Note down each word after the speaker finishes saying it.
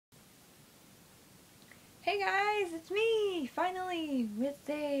Hey guys, it's me! Finally! With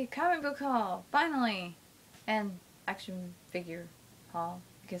a comic book haul! Finally! And action figure haul.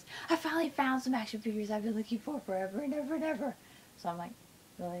 Because I finally found some action figures I've been looking for forever and ever and ever. So I'm like,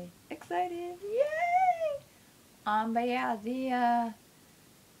 really excited. Yay! But yeah, the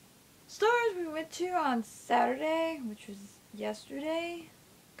stores we went to on Saturday, which was yesterday,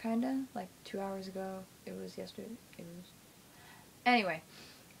 kinda, like 2 hours ago. It was yesterday. Anyway.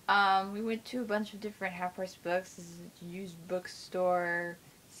 We went to a bunch of different half-price books. This is a used bookstore,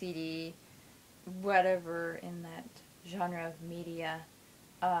 CD, whatever in that genre of media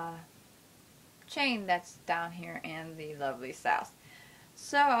chain that's down here in the lovely South.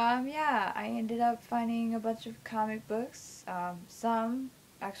 So, yeah, I ended up finding a bunch of comic books. Some,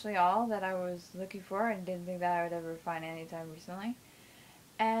 actually all, that I was looking for and didn't think that I would ever find anytime recently.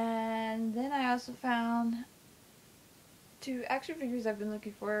 And then I also found two action figures I've been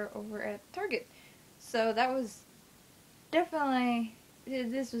looking for over at Target. So that was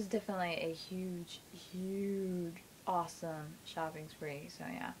this was definitely a huge, awesome shopping spree. So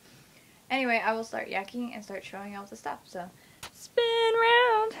yeah. Anyway, I will start yakking and start showing off the stuff. So, spin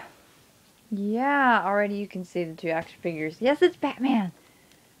round. Yeah, already you can see the two action figures. Yes, it's Batman.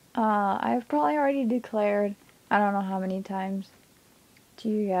 I've probably already declared, I don't know how many times, to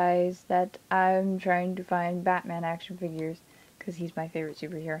you guys that I'm trying to find Batman action figures because he's my favorite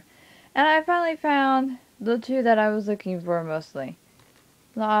superhero. And I finally found the two that I was looking for mostly.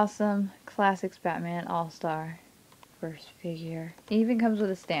 The awesome Classics Batman All-Star first figure. It even comes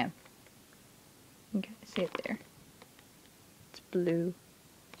with a stamp. You can see it there. It's blue.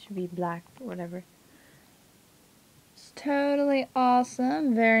 It should be black, but whatever. It's totally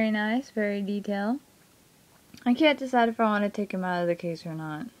awesome. Very nice. Very detailed. I can't decide if I want to take him out of the case or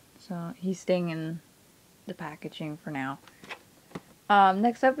not. So he's staying in the packaging for now.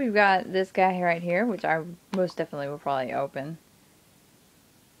 Next up we've got this guy right here, which I most definitely will probably open.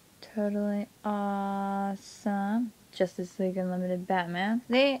 Totally awesome. Justice League Unlimited Batman.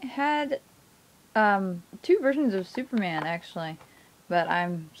 They had two versions of Superman actually, but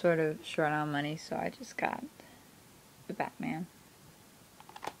I'm sort of short on money, so I just got the Batman.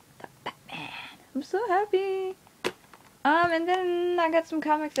 The Batman. I'm so happy. And then I got some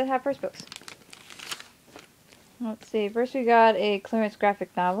comics at half price books. Let's see. First we got a clearance graphic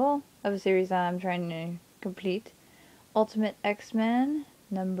novel of a series I'm trying to complete. Ultimate X-Men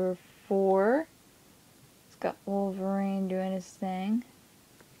number 4. It's got Wolverine doing his thing.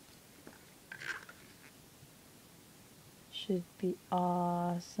 Should be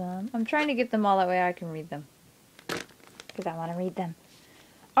awesome. I'm trying to get them all that way I can read them. Because I want to read them.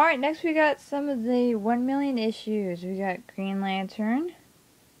 Alright, next we got some of the 1 million issues. We got Green Lantern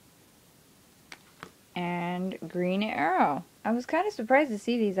and Green Arrow. I was kind of surprised to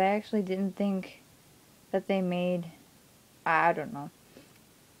see these. I actually didn't think that they made... I don't know.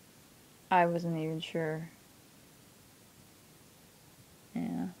 I wasn't even sure.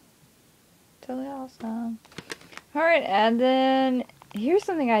 Yeah. Totally awesome. Alright, and then here's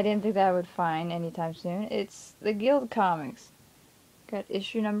something I didn't think that I would find anytime soon. It's the Guild Comics. Got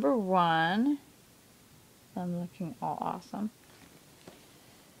issue number 1. I'm looking all awesome.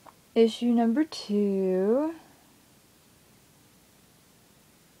 Issue number 2.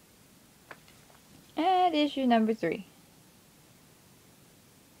 And issue number 3.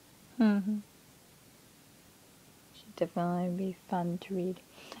 Should definitely be fun to read.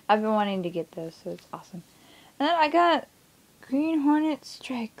 I've been wanting to get those, so it's awesome. And then I got Green Hornet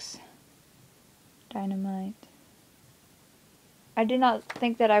Strikes Dynamite. I did not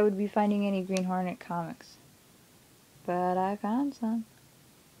think that I would be finding any Green Hornet comics, but I found some.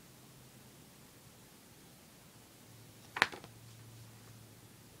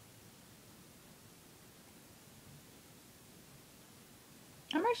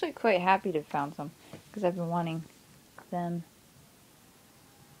 I'm actually quite happy to have found some, because I've been wanting them.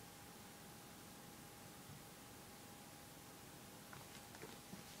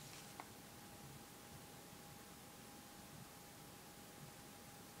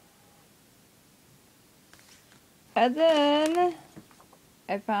 And then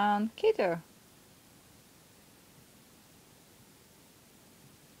I found Kato.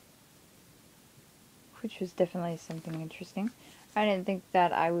 Which was definitely something interesting. I didn't think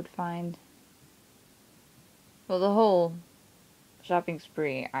that I would find... Well, the whole shopping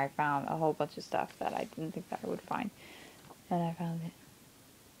spree, I found a whole bunch of stuff that I didn't think that I would find. And I found it.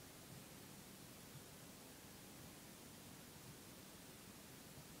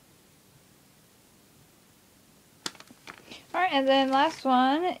 Alright, and then last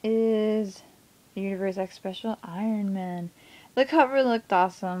one is the Universe X Special Iron Man. The cover looked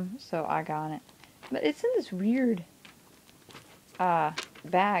awesome, so I got it. But it's in this weird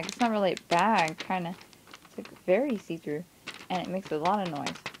bag. It's not really a bag, kind of. It's like very see-through, and it makes a lot of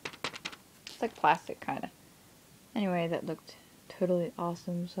noise. It's like plastic, kind of. Anyway, that looked totally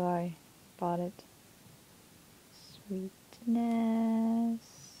awesome, so I bought it. Sweetness.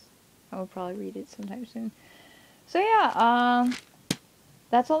 I will probably read it sometime soon. So yeah,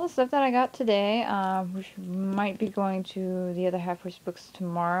 that's all the stuff that I got today. We might be going to the other Half Price Books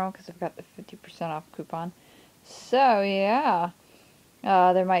tomorrow because I've got the 50% off coupon. So yeah,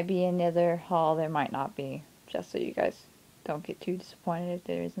 there might be another haul. There might not be. Just so you guys don't get too disappointed if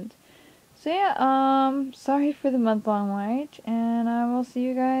there isn't. So yeah, sorry for the month-long wait, and I will see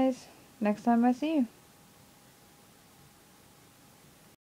you guys next time I see you.